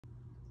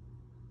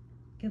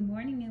Good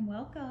morning and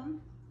welcome.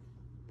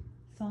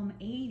 Psalm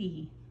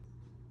 80.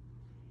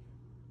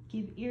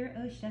 Give ear,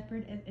 O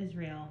shepherd of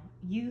Israel,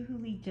 you who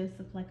lead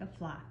Joseph like a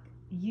flock,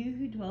 you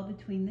who dwell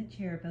between the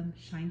cherubim,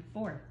 shine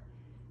forth.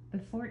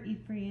 Before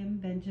Ephraim,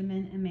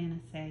 Benjamin, and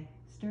Manasseh,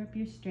 stir up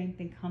your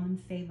strength and come and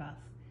save us.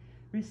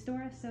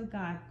 Restore us, O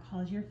God,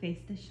 cause your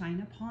face to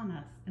shine upon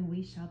us, and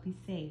we shall be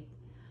saved.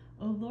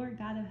 O Lord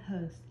God of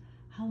hosts,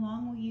 how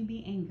long will you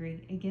be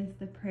angry against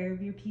the prayer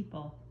of your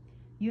people?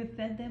 You have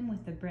fed them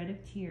with the bread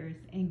of tears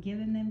and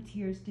given them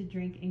tears to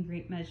drink in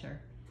great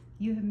measure.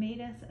 You have made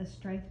us a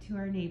strife to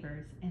our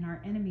neighbors, and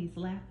our enemies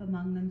laugh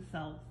among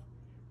themselves.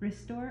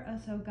 Restore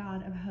us, O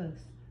God of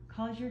hosts.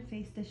 Cause your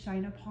face to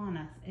shine upon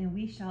us, and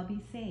we shall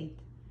be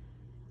saved.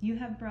 You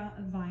have brought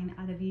a vine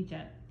out of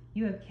Egypt.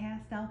 You have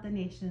cast out the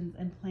nations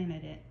and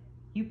planted it.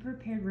 You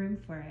prepared room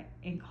for it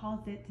and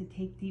caused it to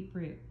take deep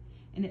root,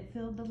 and it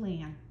filled the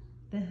land.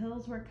 The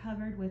hills were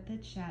covered with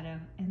its shadow,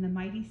 and the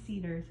mighty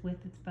cedars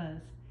with its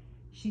boughs.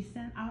 She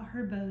sent out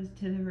her boughs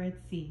to the Red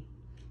Sea,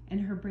 and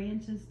her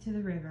branches to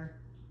the river.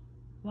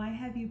 Why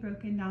have you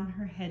broken down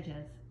her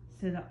hedges,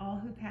 so that all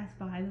who pass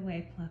by the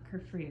way pluck her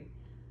fruit?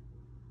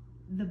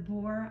 The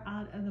boar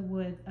out of the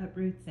woods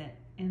uproots it,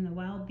 and the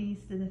wild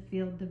beast of the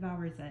field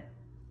devours it.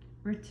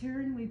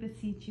 Return, we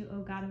beseech you,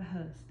 O God of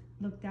hosts.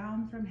 Look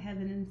down from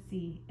heaven and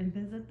see, and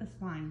visit the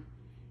swine,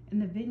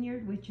 and the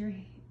vineyard which your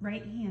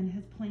right hand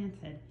has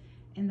planted,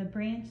 and the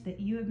branch that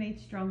you have made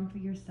strong for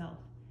yourself.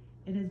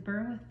 It is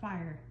burned with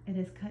fire, it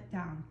is cut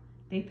down.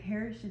 They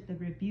perish at the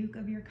rebuke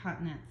of your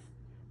countenance.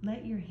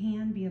 Let your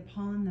hand be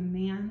upon the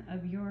man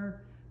of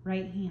your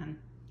right hand,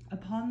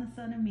 upon the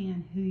Son of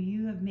Man who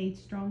you have made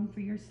strong for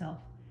yourself.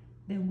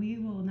 Then we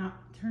will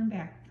not turn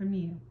back from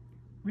you.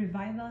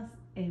 Revive us,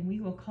 and we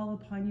will call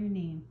upon your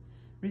name.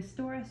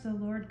 Restore us, O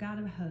Lord God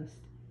of hosts.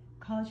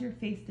 Cause your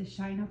face to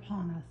shine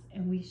upon us,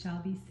 and we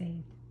shall be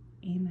saved.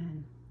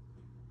 Amen.